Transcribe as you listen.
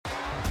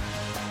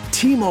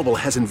T-Mobile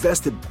has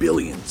invested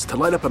billions to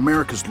light up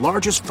America's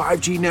largest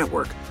 5G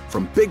network,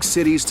 from big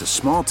cities to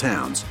small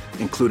towns,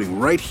 including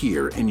right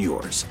here in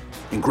yours.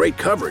 And great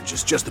coverage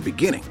is just the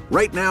beginning.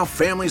 Right now,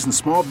 families and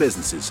small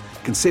businesses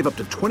can save up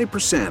to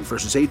 20%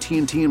 versus AT&T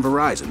and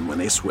Verizon when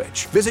they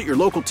switch. Visit your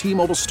local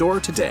T-Mobile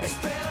store today.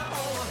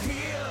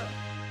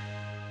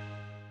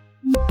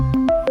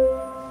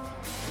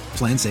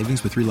 Plan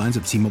savings with 3 lines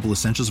of T-Mobile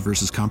Essentials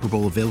versus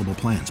comparable available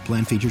plans.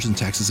 Plan features and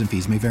taxes and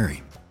fees may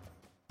vary.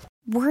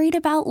 Worried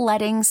about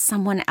letting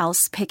someone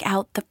else pick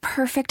out the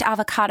perfect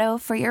avocado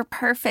for your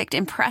perfect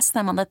impress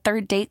them on the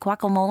third date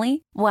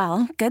guacamole?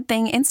 Well, good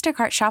thing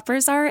Instacart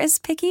shoppers are as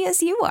picky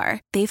as you are.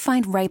 They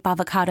find ripe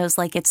avocados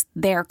like it's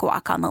their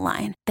guac on the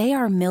line. They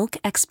are milk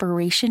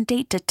expiration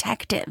date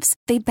detectives.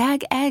 They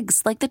bag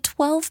eggs like the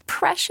 12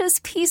 precious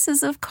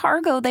pieces of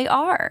cargo they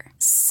are.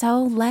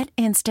 So let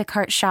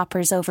Instacart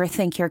shoppers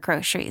overthink your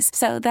groceries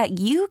so that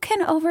you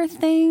can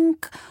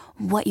overthink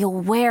what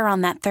you'll wear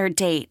on that third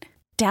date.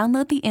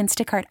 Download the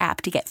Instacart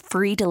app to get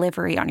free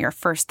delivery on your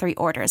first 3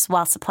 orders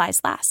while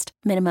supplies last.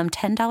 Minimum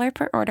 $10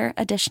 per order.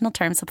 Additional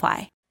terms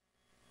apply.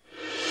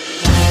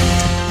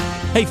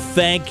 Hey,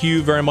 thank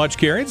you very much,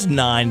 Gary. It's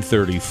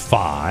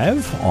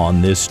 9:35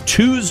 on this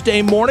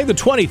Tuesday morning, the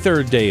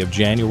 23rd day of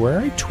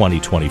January,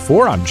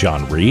 2024. I'm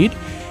John Reed,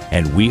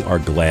 and we are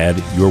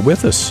glad you're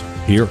with us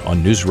here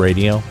on News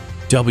Radio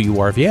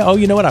WRVA. Oh,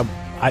 you know what?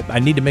 I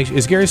need to make sure.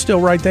 Is Gary still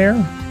right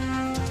there?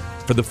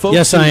 For the folks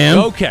yes, I am.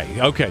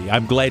 Okay.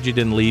 I'm glad you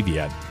didn't leave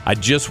yet. I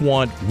just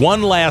want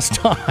one last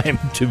time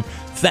to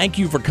thank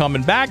you for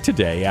coming back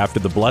today after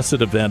the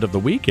blessed event of the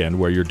weekend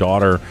where your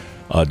daughter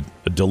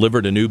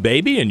delivered a new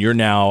baby and you're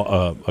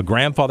now a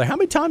grandfather. How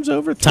many times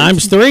over?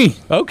 Times 3.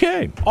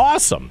 Okay,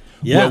 awesome.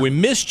 Yeah. Well, we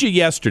missed you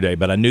yesterday,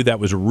 but I knew that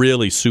was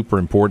really super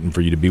important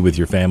for you to be with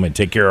your family and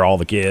take care of all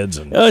the kids.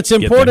 And it's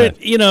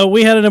important. You know,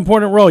 we had an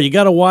important role. You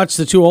got to watch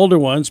the 2 older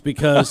ones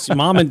because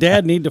mom and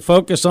dad need to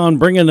focus on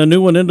bringing a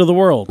new one into the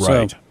world.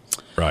 Right. So,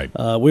 right.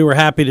 We were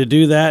happy to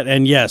do that.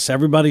 And, yes,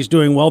 everybody's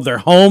doing well. They're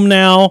home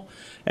now,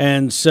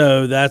 and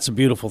so that's a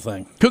beautiful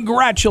thing.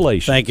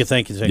 Congratulations.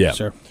 Thank you,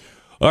 sir.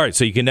 All right,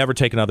 so you can never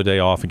take another day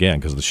off again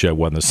because the show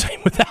wasn't the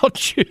same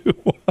without you.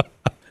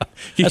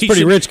 That's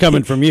pretty rich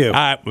coming from you.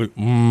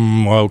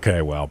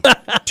 Okay, well,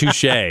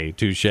 touche.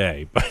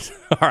 But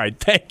all right,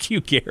 thank you,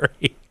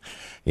 Gary.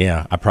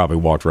 Yeah, I probably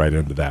walked right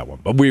into that one.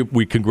 But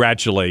we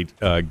congratulate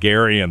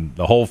Gary and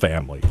the whole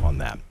family on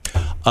that.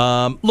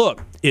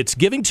 Look, it's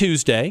Giving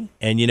Tuesday,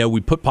 and, we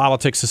put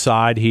politics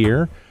aside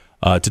here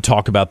to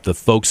talk about the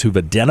folks who've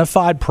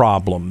identified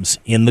problems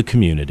in the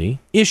community,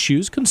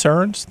 issues,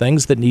 concerns,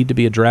 things that need to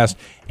be addressed.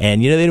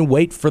 And, they didn't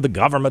wait for the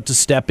government to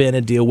step in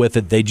and deal with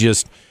it. They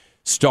just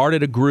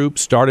started a group,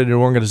 started an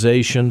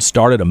organization,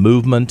 started a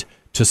movement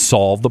to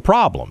solve the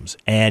problems.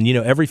 And,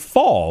 every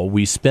fall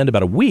we spend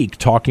about a week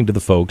talking to the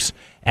folks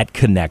at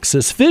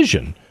Conexus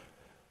Vision.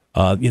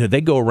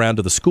 They go around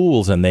to the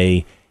schools and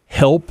they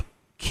help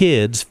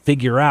kids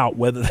figure out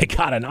whether they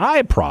got an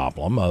eye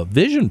problem, a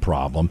vision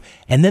problem,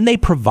 and then they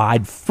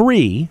provide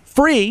free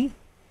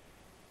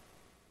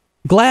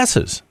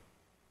glasses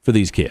for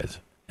these kids.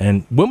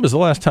 And when was the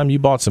last time you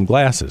bought some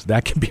glasses?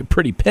 That can be a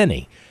pretty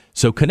penny.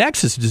 So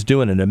Conexus is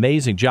doing an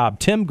amazing job.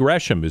 Tim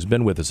Gresham, who's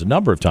been with us a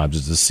number of times,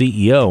 is the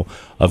CEO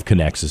of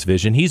Conexus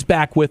Vision. He's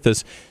back with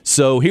us.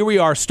 So here we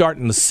are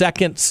starting the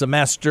second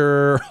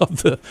semester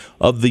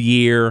of the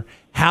year.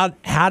 How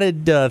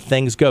did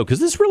things go? Because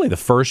this is really the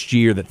first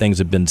year that things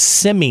have been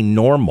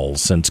semi-normal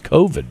since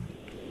COVID.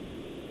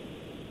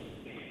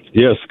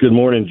 Yes, good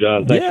morning,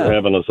 John. Thanks for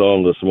having us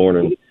on this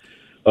morning.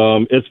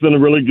 It's been a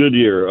really good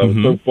year.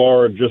 So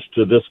far, just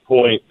to this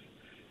point,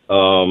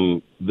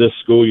 this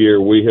school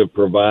year, we have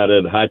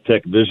provided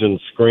high-tech vision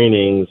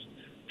screenings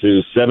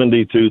to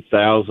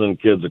 72,000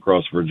 kids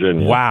across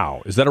Virginia.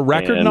 Wow. Is that a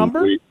record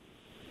number?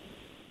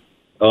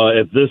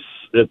 At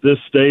this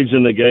stage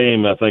in the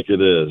game, I think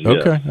it is.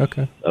 Okay, yes.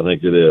 okay. I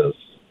think it is.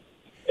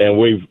 And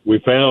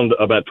we found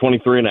about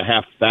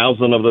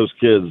 23,500 of those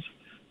kids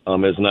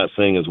is not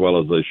seeing as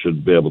well as they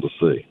should be able to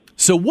see.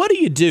 So what do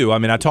you do? I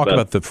mean, I talk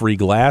about the free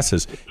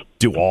glasses.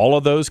 Do all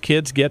of those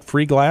kids get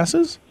free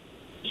glasses?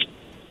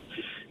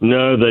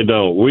 No, they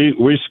don't.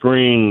 We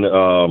screen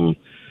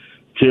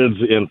kids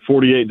in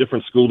 48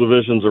 different school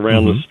divisions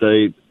around the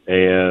state,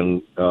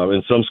 and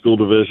in some school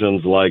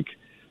divisions like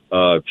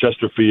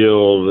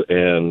Chesterfield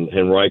and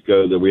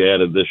Henrico that we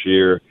added this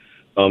year,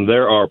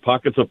 there are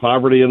pockets of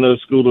poverty in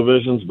those school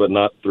divisions, but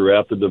not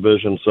throughout the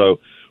division. So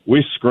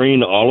we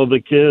screen all of the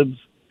kids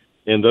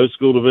in those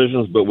school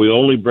divisions, but we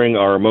only bring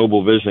our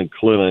mobile vision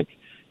clinic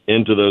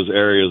into those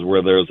areas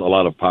where there's a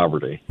lot of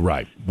poverty.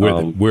 Right,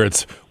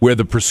 where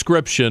the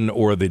prescription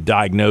or the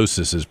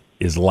diagnosis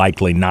is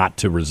likely not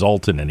to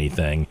result in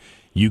anything.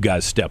 You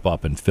guys step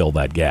up and fill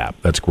that gap.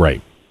 That's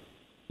great.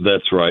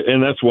 That's right,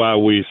 and that's why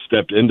we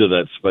stepped into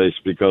that space,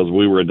 because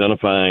we were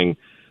identifying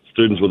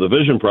students with a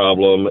vision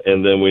problem,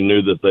 and then we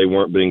knew that they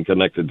weren't being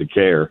connected to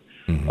care.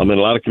 In a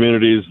lot of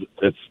communities,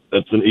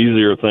 it's an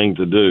easier thing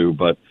to do,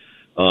 but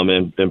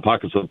in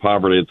pockets of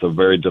poverty, it's a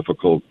very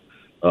difficult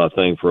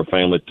thing for a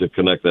family to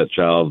connect that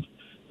child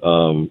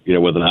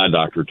with an eye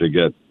doctor to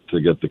get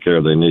the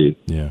care they need.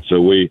 Yeah.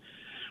 So we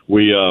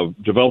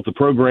developed a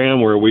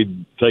program where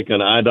we take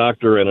an eye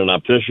doctor and an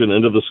optician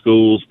into the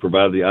schools,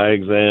 provide the eye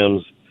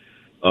exams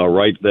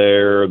right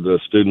there. The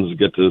students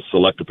get to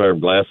select a pair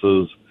of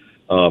glasses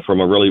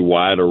from a really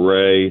wide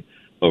array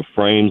of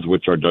frames,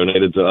 which are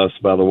donated to us,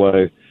 by the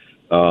way.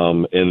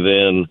 And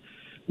then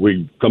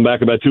we come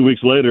back about 2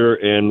 weeks later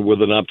and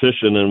with an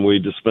optician, and we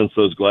dispense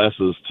those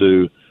glasses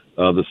to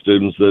the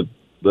students that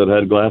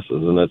had glasses,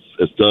 and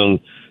it's done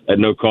at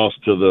no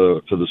cost to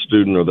the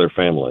student or their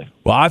family.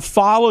 Well, I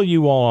follow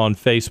you all on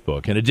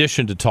Facebook. In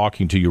addition to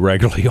talking to you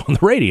regularly on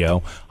the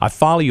radio, I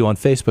follow you on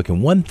Facebook.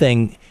 And one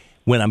thing,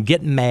 when I'm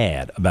getting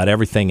mad about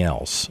everything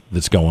else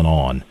that's going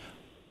on,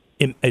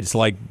 it's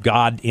like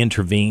God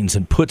intervenes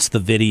and puts the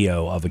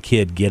video of a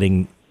kid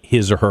getting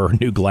his or her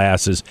new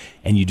glasses,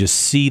 and you just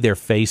see their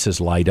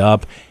faces light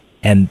up.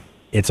 And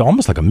it's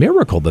almost like a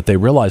miracle that they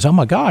realize, oh,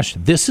 my gosh,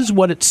 this is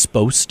what it's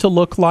supposed to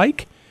look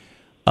like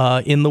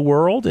in the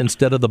world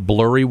instead of the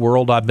blurry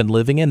world I've been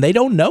living in. They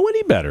don't know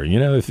any better. You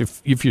know,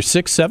 if you're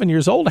 6, 7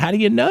 years old, how do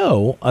you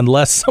know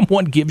unless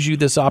someone gives you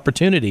this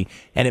opportunity?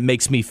 And it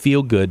makes me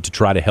feel good to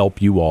try to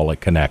help you all at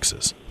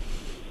Conexus.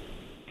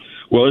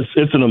 Well,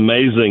 it's an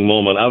amazing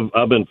moment.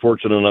 I've been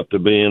fortunate enough to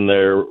be in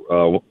there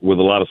with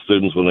a lot of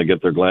students when they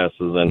get their glasses.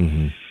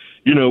 And,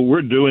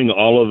 we're doing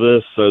all of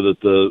this so that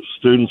the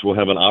students will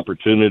have an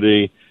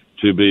opportunity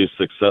to be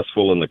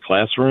successful in the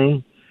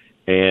classroom.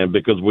 And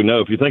because we know,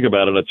 if you think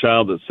about it, a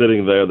child that's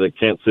sitting there that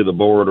can't see the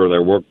board or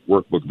their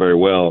workbook very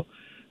well,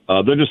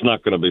 they're just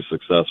not going to be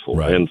successful.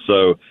 Right. And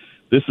so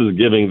this is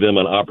giving them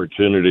an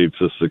opportunity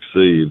to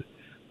succeed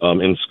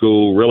in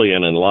school, really,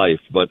 and in life.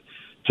 But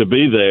to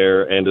be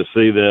there and to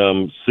see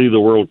them see the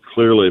world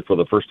clearly for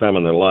the first time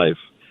in their life,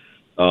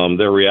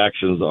 their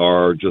reactions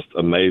are just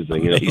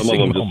amazing. Some of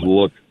them just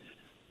look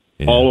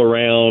all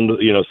around.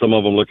 Some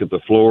of them look at the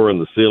floor and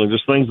the ceiling,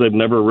 just things they've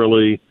never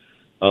really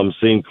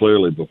seen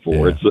clearly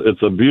before. Yeah.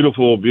 It's a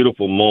beautiful,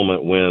 beautiful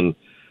moment when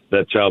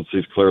that child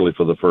sees clearly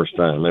for the first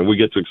time, and we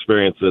get to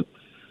experience it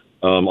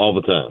all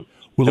the time.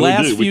 Well,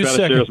 We try to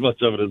share as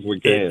much of it as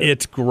we can.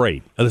 It's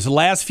great. This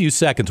last few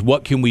seconds,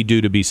 what can we do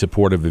to be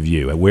supportive of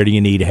you? Where do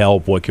you need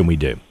help? What can we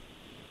do?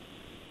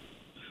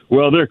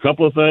 Well, there are a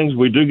couple of things.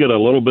 We do get a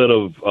little bit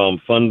of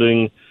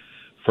funding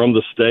from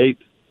the state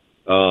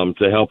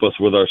to help us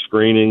with our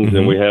screenings,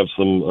 and we have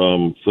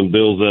some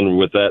bills in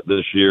with that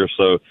this year.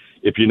 So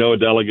if you know a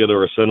delegate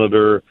or a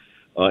senator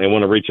and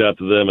want to reach out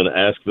to them and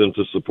ask them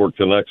to support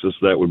Conexus,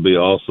 that would be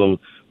awesome.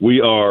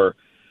 We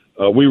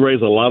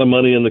raise a lot of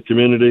money in the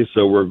community,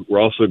 so we're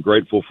also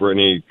grateful for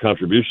any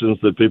contributions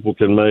that people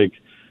can make.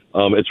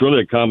 It's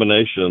really a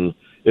combination.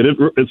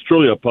 It's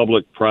truly a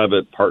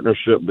public-private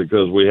partnership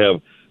because we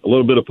have a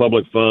little bit of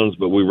public funds,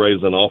 but we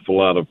raise an awful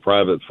lot of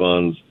private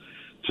funds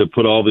to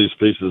put all these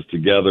pieces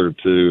together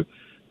to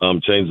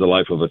change the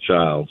life of a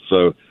child.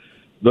 So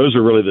those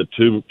are really the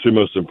two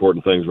most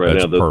important things right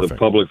now, the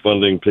public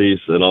funding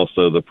piece and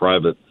also the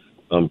private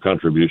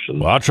contribution.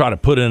 Well, I'll try to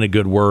put in a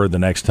good word the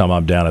next time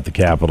I'm down at the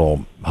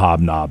Capitol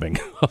hobnobbing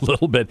a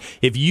little bit.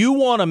 If you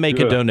want to make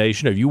a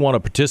donation, or if you want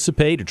to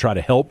participate or try to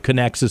help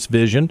Conexus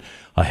Vision,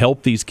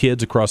 help these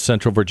kids across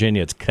Central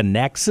Virginia, it's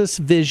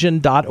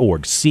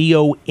ConexusVision.org,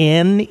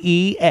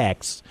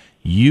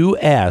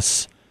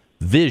 ConexUS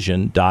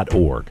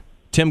Vision.org.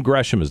 Tim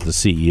Gresham is the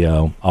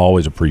CEO. I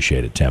always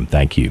appreciate it, Tim.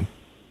 Thank you.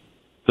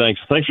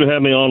 Thanks for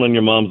having me on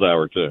your mom's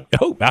hour, too.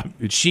 Oh,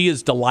 she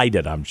is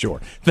delighted, I'm sure.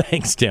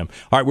 Thanks, Tim.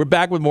 All right, we're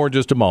back with more in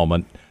just a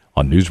moment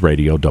on News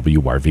Radio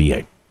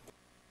WRVA.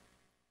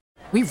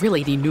 We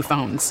really need new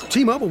phones.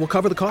 T-Mobile will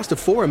cover the cost of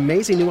 4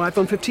 amazing new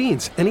iPhone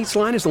 15s, and each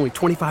line is only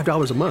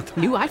 $25 a month.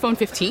 New iPhone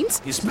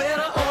 15s? It's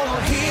better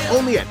over here.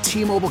 Only at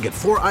T-Mobile, get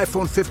 4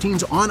 iPhone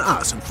 15s on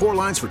us and 4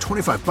 lines for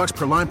 $25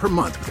 per line per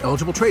month with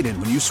eligible trade-in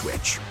when you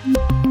switch.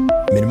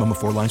 Minimum of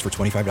 4 lines for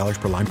 $25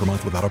 per line per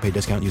month with autopay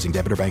discount using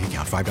debit or bank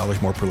account.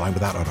 $5 more per line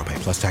without autopay,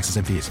 plus taxes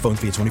and fees. Phone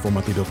fee at 24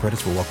 monthly bill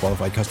credits for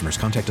well-qualified customers.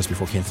 Contact us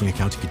before canceling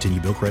account to continue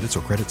bill credits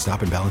or credit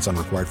stop and balance on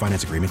required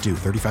finance agreement due.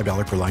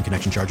 $35 per line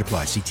connection charge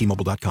applies. See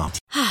T-Mobile.com.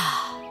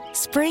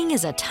 Spring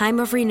is a time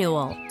of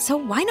renewal, so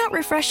why not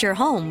refresh your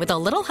home with a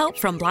little help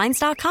from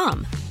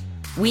Blinds.com?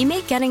 We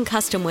make getting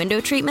custom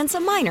window treatments a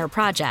minor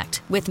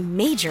project with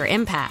major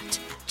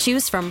impact.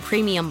 Choose from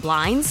premium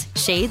blinds,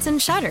 shades, and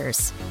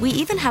shutters. We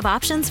even have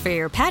options for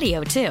your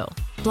patio, too.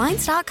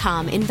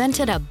 Blinds.com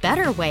invented a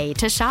better way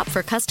to shop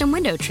for custom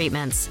window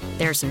treatments.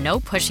 There's no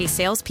pushy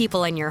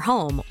salespeople in your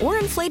home or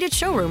inflated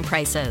showroom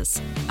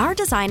prices. Our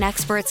design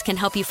experts can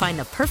help you find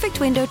the perfect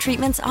window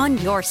treatments on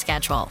your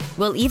schedule.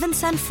 We'll even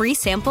send free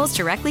samples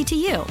directly to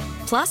you.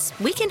 Plus,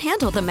 we can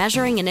handle the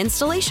measuring and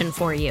installation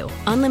for you.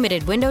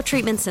 Unlimited window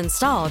treatments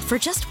installed for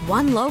just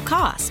one low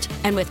cost.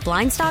 And with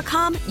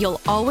Blinds.com,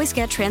 you'll always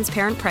get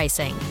transparent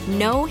pricing.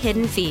 No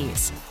hidden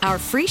fees. Our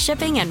free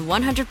shipping and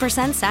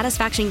 100%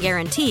 satisfaction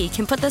guarantee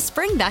can put the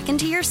spring back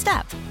into your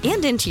step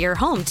and into your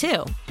home,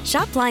 too.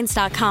 Shop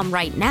Blinds.com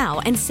right now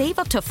and save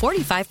up to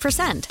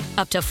 45%.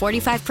 Up to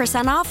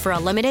 45% off for a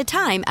limited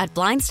time at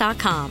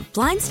Blinds.com.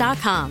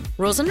 Blinds.com.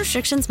 Rules and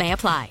restrictions may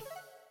apply.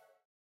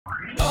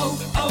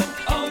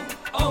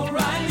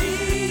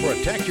 O'Reilly.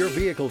 Protect your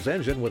vehicle's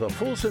engine with a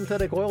full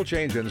synthetic oil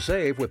change and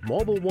save with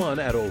Mobile One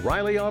at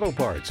O'Reilly Auto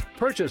Parts.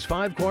 Purchase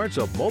 5 quarts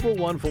of Mobile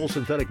One full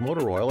synthetic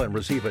motor oil and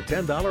receive a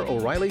 $10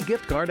 O'Reilly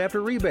gift card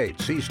after rebate.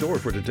 See store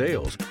for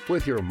details.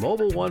 With your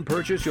Mobile One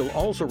purchase, you'll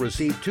also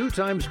receive 2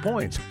 times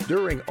points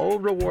during O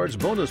Rewards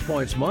Bonus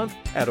Points Month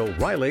at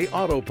O'Reilly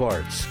Auto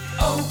Parts.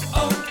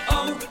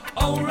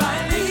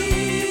 O'Reilly